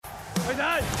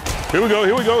Here we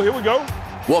go.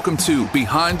 Welcome to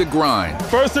Behind the Grind.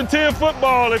 1st and 10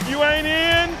 football. If you ain't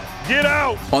in, get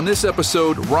out. On this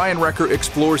episode, Ryan Recker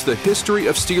explores the history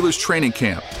of Steelers training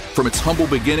camp, from its humble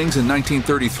beginnings in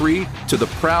 1933 to the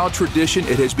proud tradition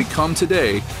it has become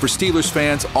today for Steelers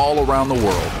fans all around the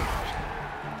world.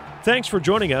 Thanks for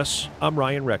joining us. I'm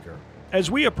Ryan Recker. As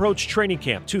we approach Training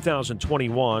Camp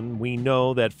 2021, we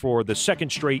know that for the second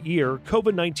straight year,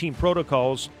 COVID-19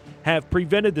 protocols have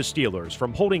prevented the Steelers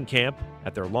from holding camp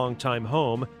at their longtime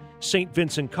home, St.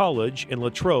 Vincent College in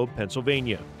Latrobe,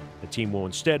 Pennsylvania. The team will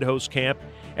instead host camp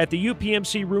at the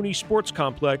UPMC Rooney Sports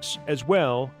Complex as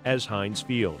well as Heinz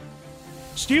Field.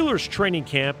 Steelers training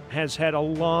camp has had a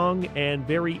long and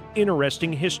very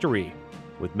interesting history,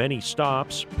 with many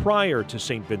stops prior to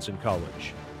St. Vincent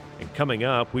College. And coming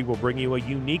up, we will bring you a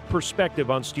unique perspective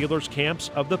on Steelers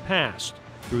camps of the past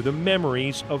through the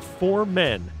memories of four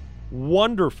men,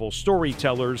 wonderful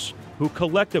storytellers who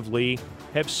collectively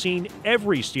have seen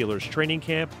every Steelers training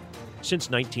camp since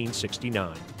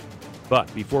 1969.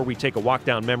 But before we take a walk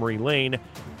down memory lane,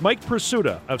 Mike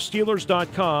Prisuta of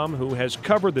Steelers.com, who has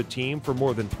covered the team for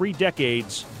more than 3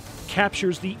 decades,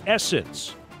 captures the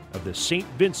essence of the St.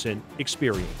 Vincent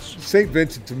experience. St.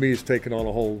 Vincent, to me, has taken on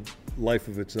a whole life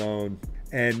of its own.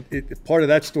 And part of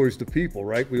that story is the people,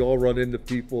 right? We all run into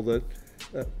people that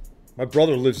my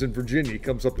brother lives in Virginia. He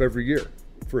comes up every year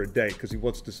for a day because he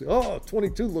wants to say, oh,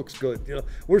 22 looks good. You know,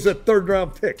 where's that 3rd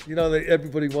round pick? You know,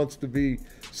 everybody wants to be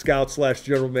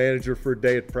scout/general manager for a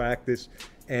day at practice.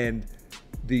 And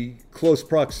the close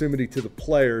proximity to the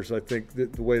players, I think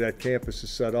that the way that campus is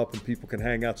set up and people can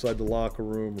hang outside the locker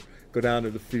room, go down to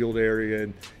the field area,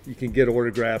 and you can get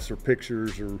autographs or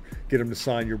pictures or get them to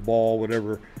sign your ball,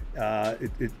 whatever.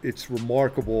 It's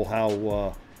remarkable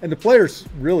how and the players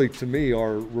really, to me,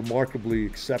 are remarkably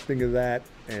accepting of that,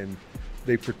 and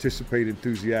they participate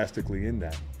enthusiastically in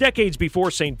that. Decades before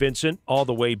St. Vincent, all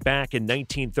the way back in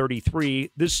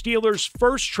 1933, the Steelers'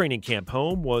 first training camp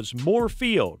home was Moore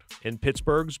Field in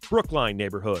Pittsburgh's Brookline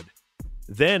neighborhood.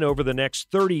 Then, over the next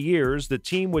 30 years, the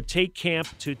team would take camp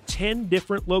to 10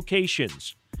 different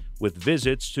locations, with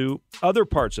visits to other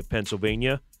parts of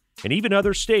Pennsylvania and even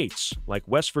other states like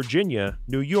West Virginia,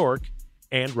 New York,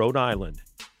 and Rhode Island.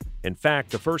 In fact,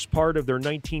 the first part of their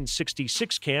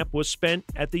 1966 camp was spent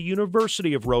at the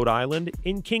University of Rhode Island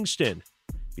in Kingston,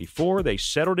 before they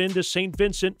settled into St.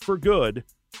 Vincent for good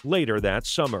later that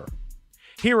summer.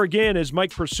 Here again is Mike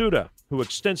Prisuta, who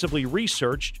extensively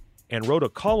researched and wrote a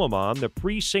column on the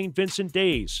pre-St. Vincent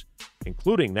days,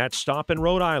 including that stop in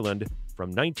Rhode Island from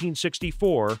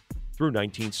 1964 through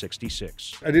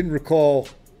 1966. I didn't recall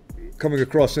coming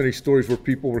across any stories where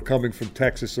people were coming from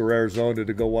Texas or Arizona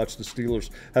to go watch the Steelers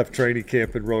have training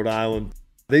camp in Rhode Island.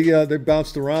 They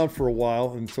bounced around for a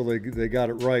while until they got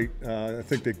it right. I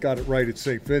think they got it right at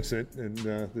St. Vincent, and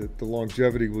the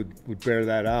longevity would bear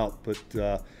that out.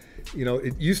 But you know,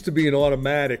 it used to be an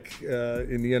automatic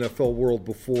in the NFL world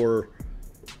before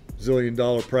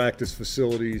zillion-dollar practice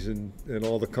facilities and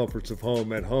all the comforts of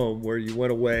home at home, where you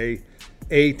went away,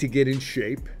 A, to get in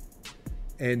shape,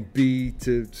 and B,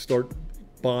 to start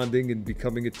bonding and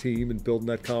becoming a team and building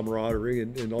that camaraderie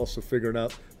and also figuring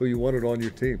out who you wanted on your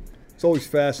team. It's always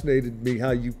fascinated me how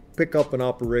you pick up an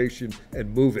operation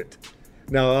and move it.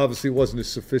 Now, obviously, it wasn't as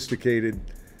sophisticated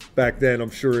back then. I'm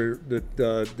sure that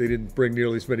they didn't bring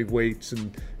nearly as many weights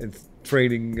and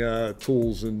training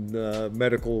tools and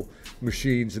medical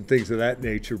machines and things of that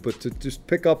nature. But to just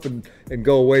pick up and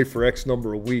go away for X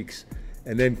number of weeks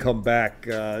and then come back,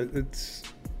 it's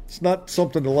not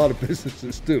something a lot of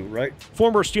businesses do, right?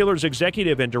 Former Steelers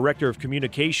executive and director of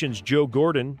communications Joe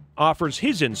Gordon offers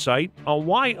his insight on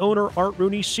why owner Art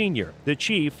Rooney Sr., the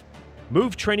chief,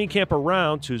 moved training camp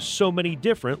around to so many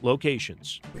different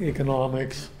locations.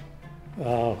 Economics,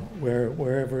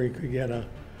 wherever he could get a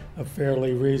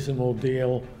fairly reasonable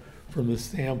deal from the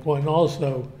standpoint, and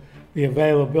also the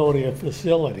availability of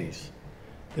facilities,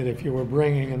 that if you were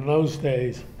bringing in those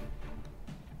days,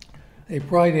 they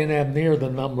probably didn't have near the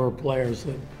number of players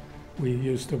that we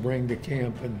used to bring to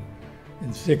camp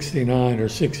in 69 or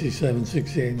 67,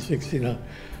 68, and 69.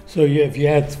 So if you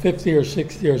had 50 or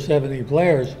 60 or 70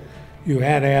 players, you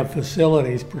had to have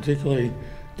facilities, particularly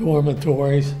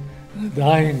dormitories, and a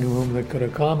dining room that could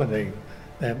accommodate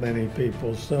that many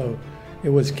people. So it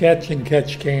was catch and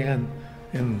catch can,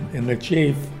 and the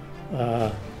chief,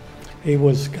 he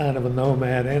was kind of a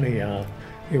nomad anyhow.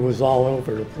 He was all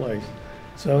over the place.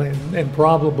 So, and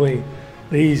probably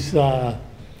these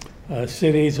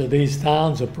cities or these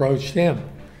towns approached him,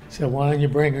 said, why don't you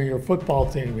bring your football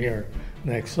team here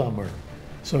next summer?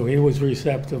 So he was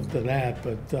receptive to that,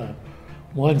 but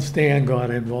one stand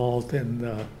got involved,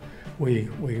 and we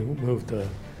moved to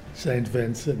St.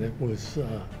 Vincent. It was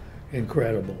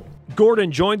incredible.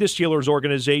 Gordon joined the Steelers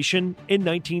organization in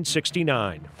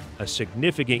 1969, a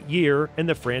significant year in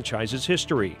the franchise's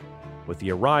history, with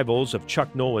the arrivals of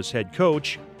Chuck Noll as head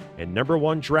coach and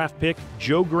 #1 draft pick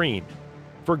Joe Green.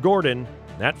 For Gordon,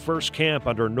 that first camp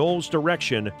under Noll's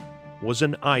direction was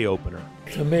an eye-opener.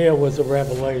 To me, it was a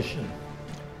revelation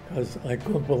because I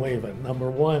couldn't believe it.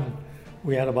 #1,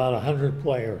 we had about 100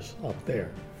 players up there.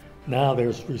 Now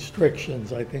there's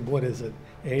restrictions. I think, what is it,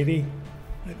 80?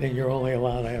 I think you're only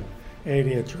allowed to have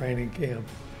 80 at training camp.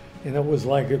 And it was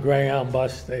like a Greyhound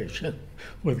bus station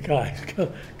with guys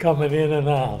coming in and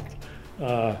out.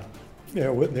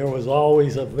 There was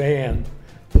always a van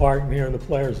parked near the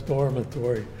players'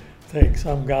 dormitory. Take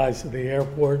some guys to the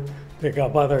airport, pick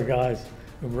up other guys,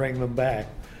 and bring them back.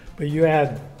 But you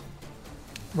had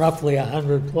roughly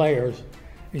 100 players,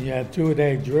 and you had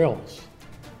 2-a-day drills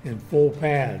in full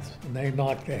pads, and they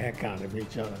knocked the heck out of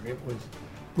each other. It was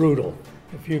brutal.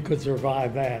 If you could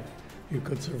survive that, you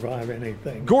could survive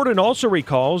anything. Gordon also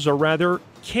recalls a rather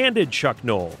candid Chuck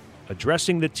Noll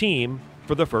addressing the team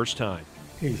for the first time.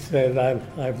 He said,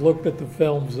 I've looked at the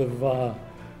films of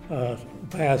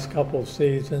past couple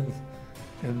seasons,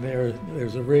 and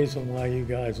there's a reason why you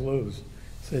guys lose. He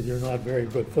said, you're not very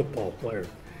good football players.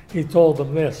 He told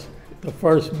them this the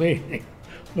first meeting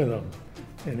with them.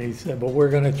 And he said, but we're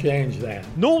going to change that.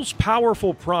 Noll's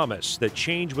powerful promise that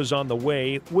change was on the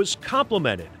way was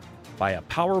complemented by a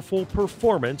powerful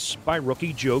performance by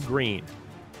rookie Joe Green.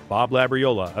 Bob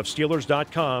Labriola of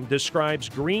Steelers.com describes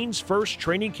Green's first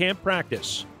training camp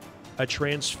practice, a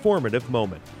transformative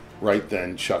moment. Right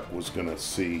then, Chuck was going to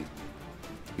see,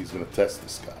 he's going to test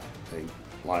this guy. They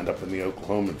lined up in the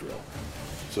Oklahoma drill.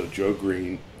 So Joe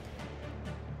Green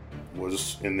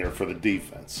was in there for the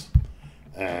defense.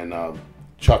 And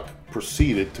Chuck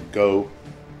proceeded to go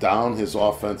down his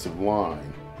offensive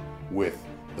line with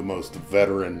the most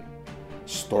veteran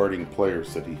starting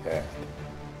players that he had.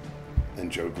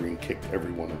 And Joe Green kicked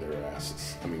every one of their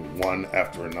asses. I mean, one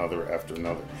after another after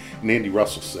another. And Andy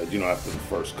Russell said, after the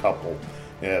first couple,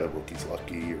 the rookie's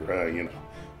lucky, or,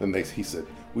 Then he said,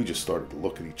 we just started to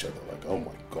look at each other like, oh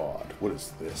my God, what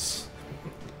is this?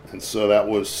 And so that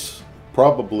was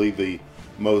probably the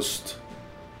most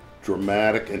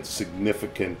dramatic and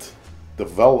significant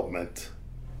development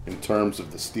in terms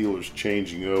of the Steelers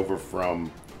changing over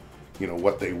from,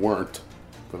 what they weren't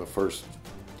for the first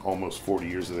almost 40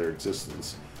 years of their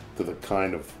existence to the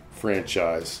kind of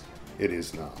franchise it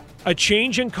is now. A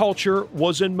change in culture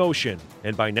was in motion,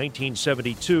 and by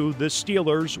 1972, the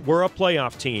Steelers were a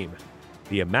playoff team.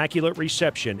 The immaculate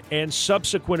reception and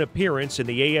subsequent appearance in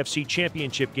the AFC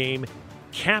Championship game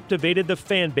captivated the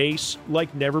fan base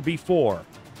like never before,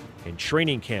 and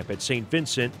training camp at St.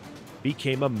 Vincent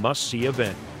became a must-see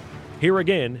event. Here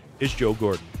again is Joe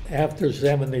Gordon. After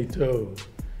 72,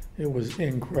 it was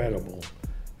incredible.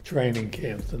 Training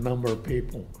camps, the number of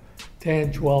people,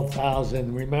 10,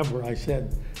 12,000. Remember, I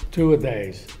said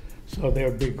 2-a-days. So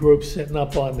there'd be groups sitting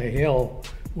up on the hill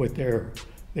with their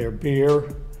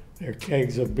beer, their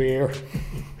kegs of beer,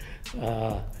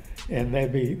 and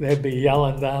they'd be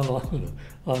yelling down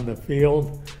on the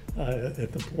field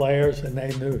at the players, and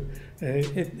they knew.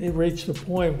 It reached a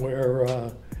point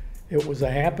where it was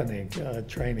a happening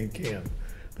training camp.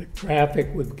 The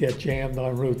traffic would get jammed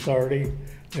on Route 30.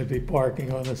 They'd be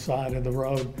parking on the side of the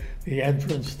road. The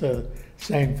entrance to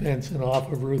St. Vincent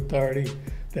off of Route 30,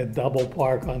 they'd double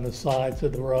park on the sides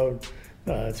of the road.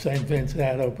 St. Vincent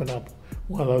had opened up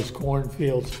one of those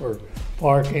cornfields for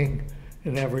parking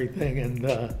and everything.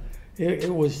 And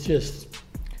it was just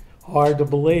hard to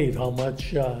believe how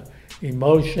much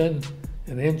emotion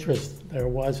and interest there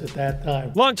was at that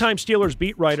time. Longtime Steelers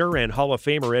beat writer and Hall of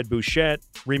Famer Ed Bouchette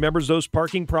remembers those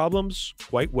parking problems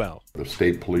quite well. The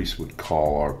state police would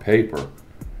call our paper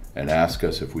and ask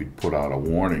us if we'd put out a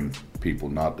warning people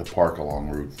not to park along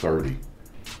Route 30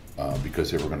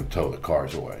 because they were going to tow the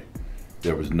cars away.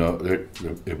 There was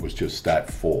it was just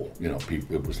that full.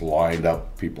 It was lined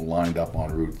up, people lined up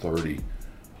on Route 30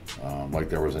 like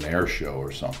there was an air show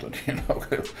or something,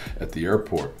 at the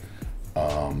airport.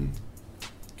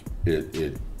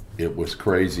 It was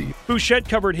crazy. Bouchette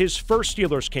covered his first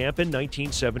Steelers camp in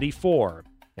 1974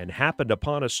 and happened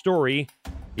upon a story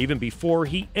even before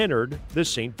he entered the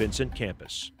St. Vincent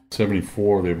campus.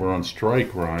 74, they were on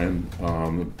strike, Ryan,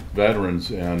 the veterans,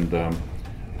 and the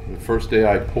first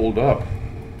day I pulled up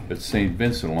at St.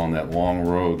 Vincent along that long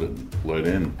road that led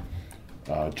in,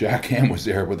 Jack Ham was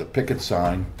there with a picket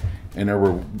sign, and there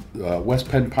were West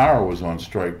Penn Power was on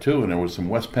strike too, and there was some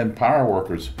West Penn Power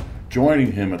workers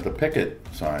joining him at the picket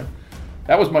sign.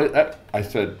 That was I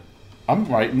said, I'm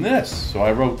writing this. So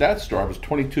I wrote that story. I was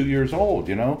 22 years old,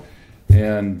 you know.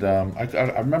 And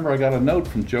I remember I got a note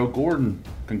from Joe Gordon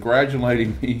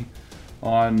congratulating me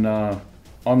on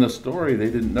the story. They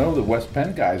didn't know the West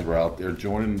Penn guys were out there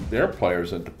joining their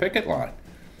players at the picket line.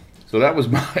 So that was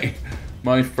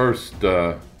my first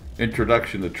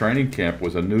introduction to training camp,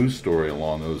 was a news story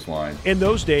along those lines. In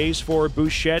those days, for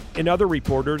Bouchette and other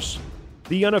reporters,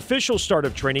 the unofficial start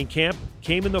of training camp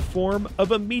came in the form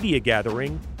of a media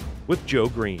gathering with Joe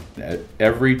Green. At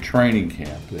every training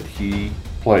camp that he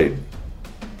played,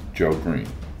 Joe Green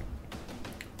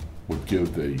would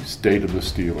give the state of the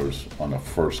Steelers on the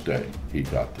first day he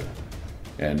got there.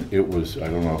 And it was, I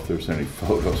don't know if there's any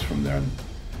photos from then,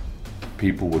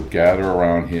 people would gather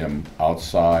around him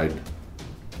outside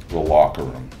the locker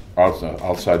room,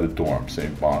 outside the dorm,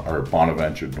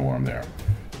 Bonaventure dorm there,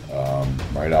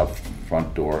 right out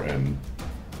front door, and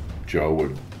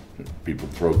people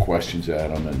throw questions at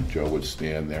him, and Joe would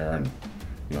stand there and,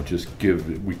 you know, just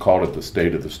we called it the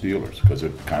State of the Steelers because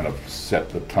it kind of set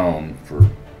the tone for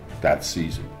that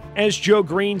season. As Joe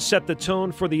Green set the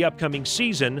tone for the upcoming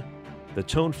season, the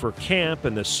tone for camp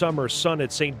and the summer sun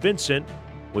at St. Vincent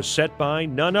was set by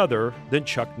none other than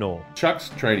Chuck Noll. Chuck's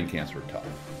training camps were tough.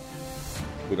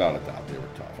 Without a doubt, they were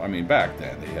tough. I mean, back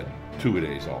then they had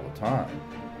 2-a-days all the time,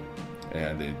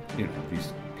 and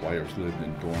these players lived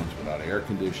in dorms without air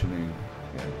conditioning,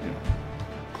 and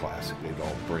classic. They'd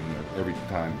all bring every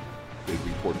time they'd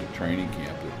report to training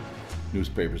camp, the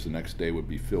newspapers the next day would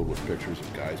be filled with pictures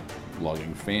of guys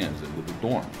lugging fans into the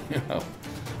dorm,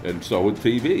 and so would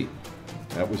TV.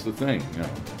 That was the thing,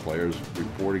 players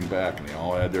reporting back, and they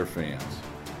all had their fans.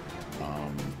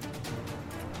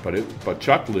 But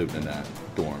Chuck lived in that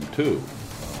dorm too.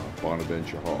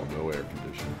 Bonaventure Hall, no air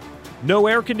conditioning. No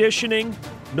air conditioning,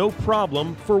 no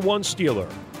problem for one Steeler.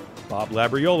 Bob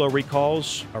Labriola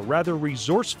recalls a rather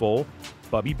resourceful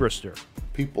Bubby Brister.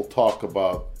 People talk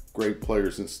about great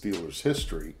players in Steelers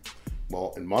history.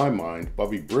 Well, in my mind,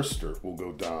 Bubby Brister will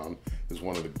go down as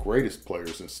one of the greatest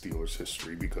players in Steelers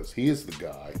history because he is the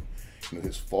guy.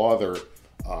 His father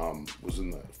was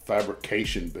in the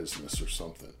fabrication business or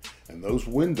something. And those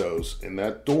windows in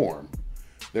that dorm,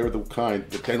 they're the kind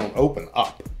that they don't open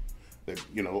up.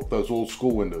 Those old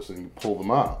school windows, and you pull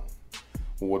them out.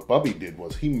 Well, what Bubby did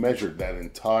was he measured that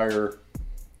entire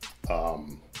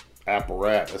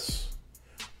apparatus,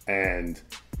 and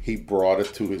he brought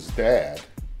it to his dad,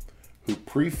 who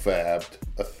prefabbed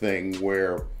a thing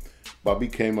where Bubby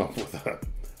came up with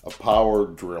a power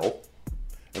drill,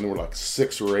 and there were like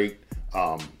 6 or 8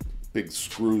 big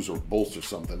screws or bolts or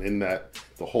something in that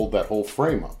to hold that whole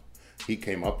frame up. He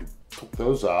came up, he took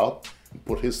those out, and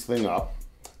put his thing up,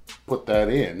 put that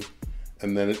in,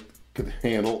 and then it could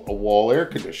handle a wall air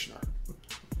conditioner.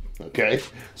 Okay?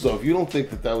 So if you don't think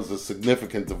that was a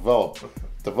significant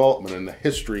development in the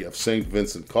history of St.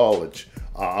 Vincent College,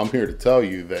 I'm here to tell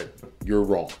you that you're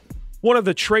wrong. One of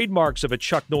the trademarks of a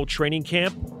Chuck Noll training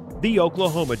camp, the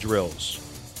Oklahoma drills.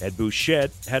 Ed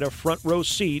Bouchette had a front row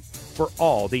seat for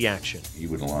all the action. He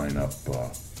would line up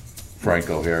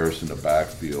Franco Harris in the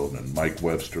backfield and Mike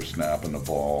Webster snapping the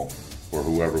ball, or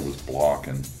whoever was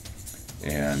blocking.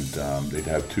 And they'd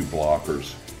have 2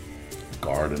 blockers, a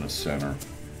guard and a center,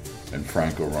 and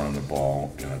Franco running the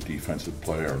ball, and a defensive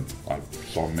player. I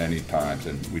saw many times,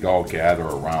 and we'd all gather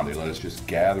around. They let us just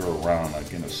gather around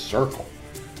like in a circle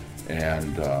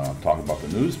and talk about the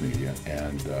news media,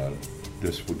 and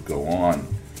this would go on.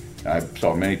 I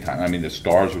saw many times. I mean, the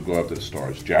stars would go up to the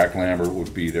stars. Jack Lambert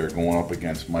would be there going up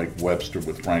against Mike Webster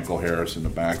with Franco Harris in the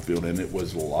backfield, and it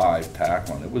was live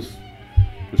tackling. It was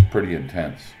pretty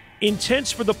intense.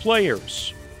 Intense for the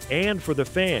players and for the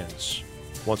fans.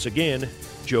 Once again,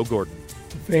 Joe Gordon.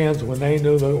 The fans, when they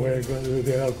knew that we were going to do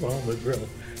the Oklahoma drill,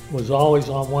 was always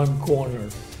on one corner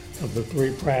of the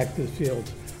 3 practice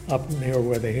fields up near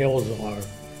where the hills are.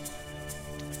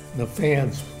 And the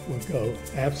fans would go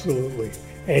absolutely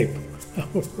ape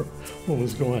over what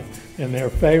was going on. And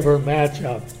their favorite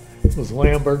matchup was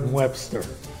Lambert and Webster.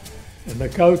 And the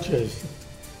coaches,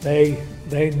 they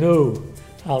knew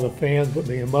how the fans,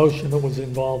 the emotion that was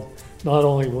involved, not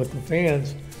only with the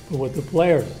fans, but with the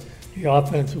players. The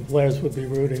offensive players would be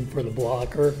rooting for the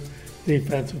blocker.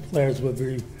 Defensive players would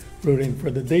be rooting for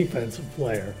the defensive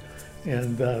player.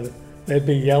 And they'd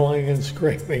be yelling and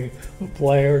screaming with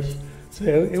players. So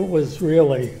it was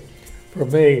really, for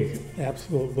me,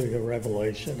 absolutely a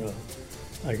revelation.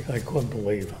 I couldn't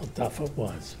believe how tough it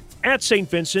was. At St.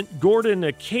 Vincent, Gordon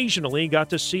occasionally got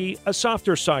to see a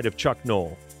softer side of Chuck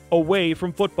Noll, away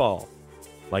from football,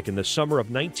 like in the summer of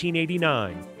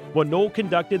 1989, when Noll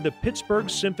conducted the Pittsburgh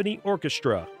Symphony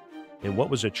Orchestra in what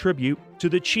was a tribute to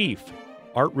the Chief,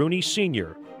 Art Rooney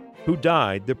Sr., who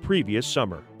died the previous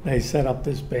summer. They set up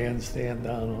this bandstand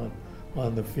down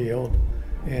on the field,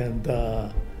 and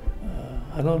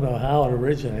I don't know how it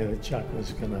originated. Chuck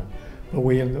was gonna, but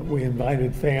we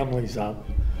invited families up,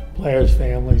 players'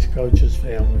 families, coaches'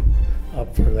 family,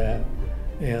 up for that,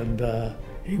 and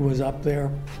he was up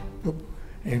there,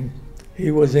 and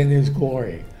he was in his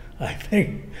glory. I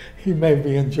think he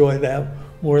maybe enjoyed that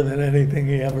more than anything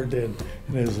he ever did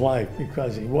in his life,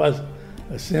 because he was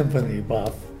a symphony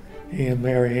buff. He and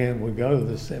Mary Ann would go to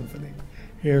the symphony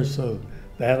here, so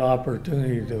that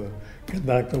opportunity to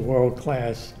conduct a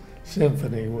world-class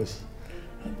symphony was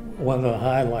one of the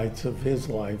highlights of his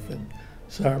life, and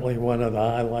certainly one of the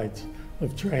highlights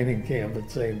of training camp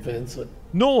at St. Vincent.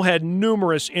 Noel had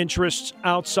numerous interests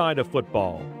outside of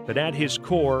football, but at his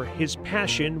core, his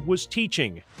passion was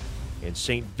teaching. And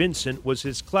St. Vincent was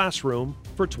his classroom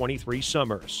for 23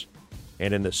 summers.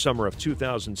 And in the summer of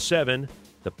 2007,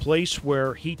 the place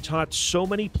where he taught so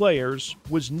many players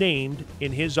was named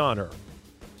in his honor,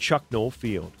 Chuck Noll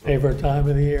Field. Favorite time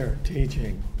of the year,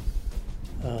 teaching.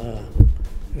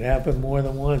 It happened more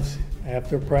than once.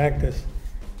 After practice,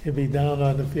 he'd be down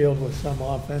on the field with some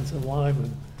offensive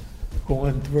lineman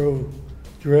going through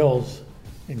drills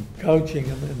and coaching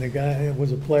him, and the guy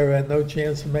was a player who had no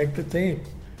chance to make the team.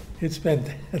 He'd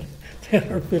spend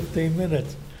 10 or 15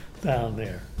 minutes down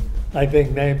there. I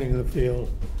think naming the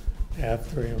field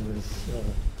after him is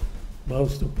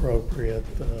most appropriate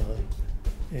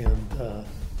and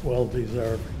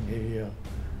well-deserving.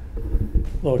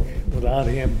 Look, without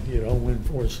him, you don't win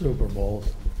 4 Super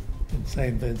Bowls, and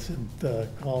St. Vincent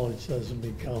College doesn't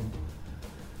become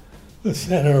the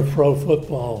center of pro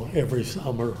football every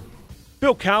summer.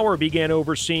 Bill Cowher began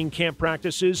overseeing camp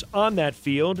practices on that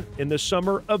field in the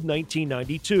summer of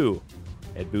 1992.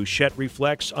 Ed Bouchette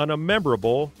reflects on a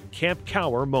memorable Camp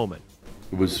Cowher moment.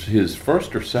 It was his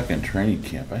first or second training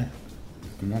camp. I'm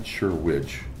not sure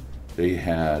which. They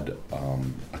had a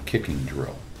kicking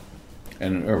drill,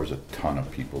 and there was a ton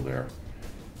of people there.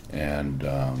 And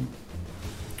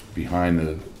behind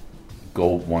the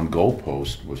one goal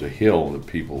post was a hill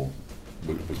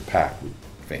that was packed with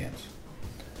fans.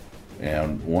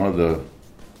 And one of the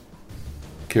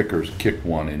kickers kicked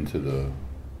one into the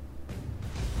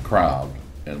crowd,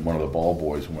 and one of the ball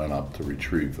boys went up to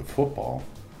retrieve the football,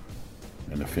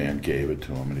 and the fan gave it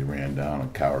to him, and he ran down,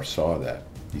 and Cowher saw that.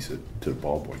 He said to the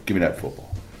ball boy, "Give me that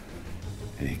football."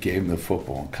 And he gave him the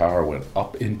football, and Cowher went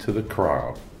up into the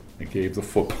crowd and gave the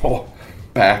football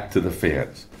back to the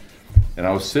fans. And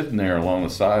I was sitting there along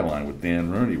the sideline with Dan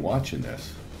Rooney watching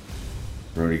this.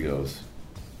 Rooney goes,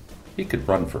 "He could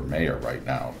run for mayor right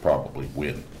now and probably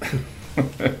win."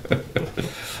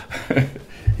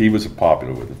 He was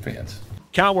popular with the fans.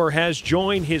 Cowher has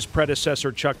joined his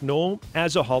predecessor Chuck Noll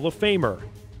as a Hall of Famer.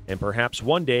 And perhaps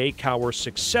one day Cowher's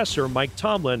successor, Mike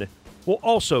Tomlin, will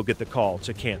also get the call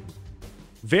to Canton.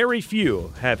 Very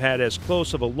few have had as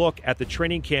close of a look at the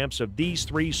training camps of these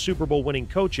 3 Super Bowl winning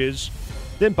coaches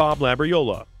than Bob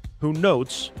Labriola, who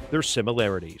notes their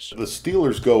similarities. The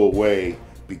Steelers go away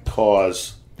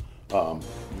because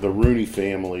the Rooney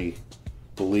family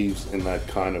believes in that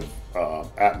kind of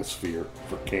atmosphere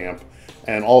for camp,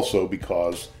 and also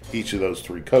because each of those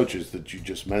 3 coaches that you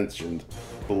just mentioned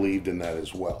believed in that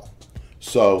as well.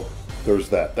 So there's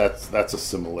that. That's a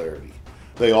similarity.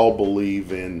 They all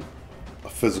believe in a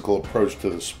physical approach to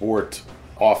the sport.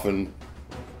 Often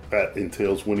that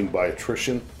entails winning by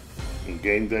attrition in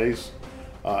game days.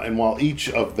 And while each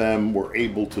of them were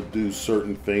able to do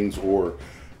certain things or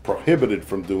prohibited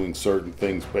from doing certain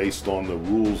things based on the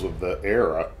rules of the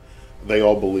era, they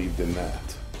all believed in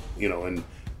that. And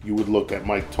you would look at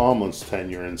Mike Tomlin's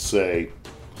tenure and say,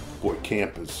 boy,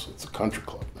 camp it's a country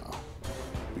club now.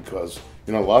 Because,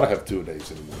 a lot of have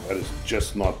 2-a-days anymore. That is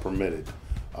just not permitted.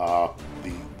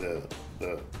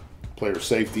 The player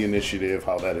safety initiative,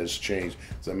 how that has changed.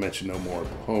 As I mentioned, no more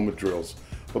Oklahoma drills.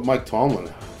 But Mike Tomlin,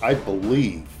 I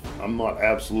believe, I'm not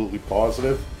absolutely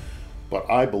positive, but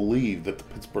I believe that the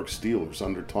Pittsburgh Steelers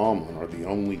under Tomlin are the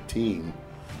only team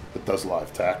that does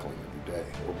live tackling every day,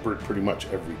 or pretty much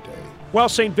every day. While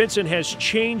St. Vincent has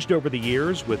changed over the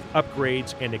years with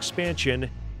upgrades and expansion,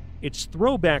 its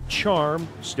throwback charm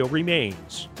still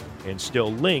remains and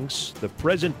still links the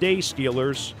present-day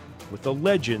Steelers with the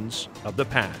legends of the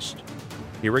past.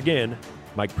 Here again,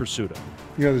 Mike Pursuta.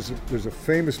 There's a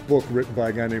famous book written by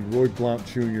a guy named Roy Blount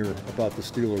Jr. about the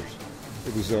Steelers.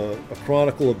 It was a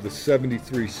chronicle of the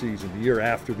 73 season, the year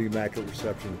after the Immaculate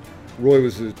Reception. Roy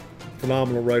was a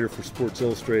phenomenal writer for Sports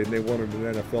Illustrated, and they wanted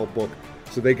an NFL book,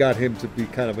 so they got him to be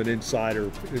kind of an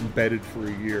insider embedded for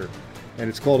a year. And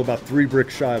it's called About 3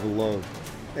 Bricks Shy of a Load.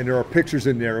 And there are pictures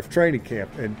in there of training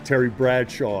camp and Terry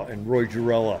Bradshaw and Roy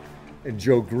Girella and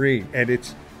Joe Green. And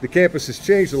the campus has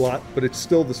changed a lot, but it's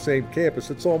still the same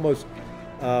campus. It's almost,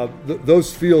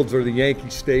 those fields are the Yankee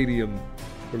Stadium,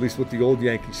 or at least what the old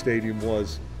Yankee Stadium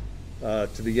was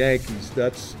to the Yankees.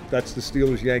 That's the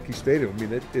Steelers Yankee Stadium. I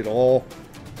mean, it all,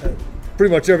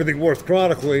 pretty much everything worth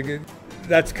chronicling.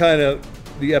 That's kind of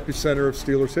the epicenter of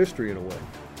Steelers history in a way.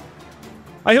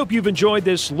 I hope you've enjoyed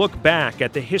this look back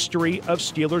at the history of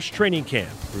Steelers training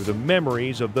camp through the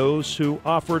memories of those who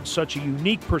offered such a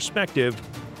unique perspective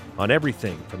on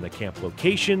everything from the camp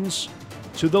locations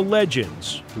to the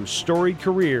legends whose storied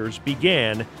careers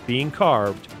began being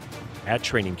carved at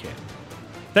training camp.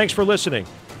 Thanks for listening.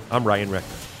 I'm Ryan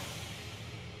Recker.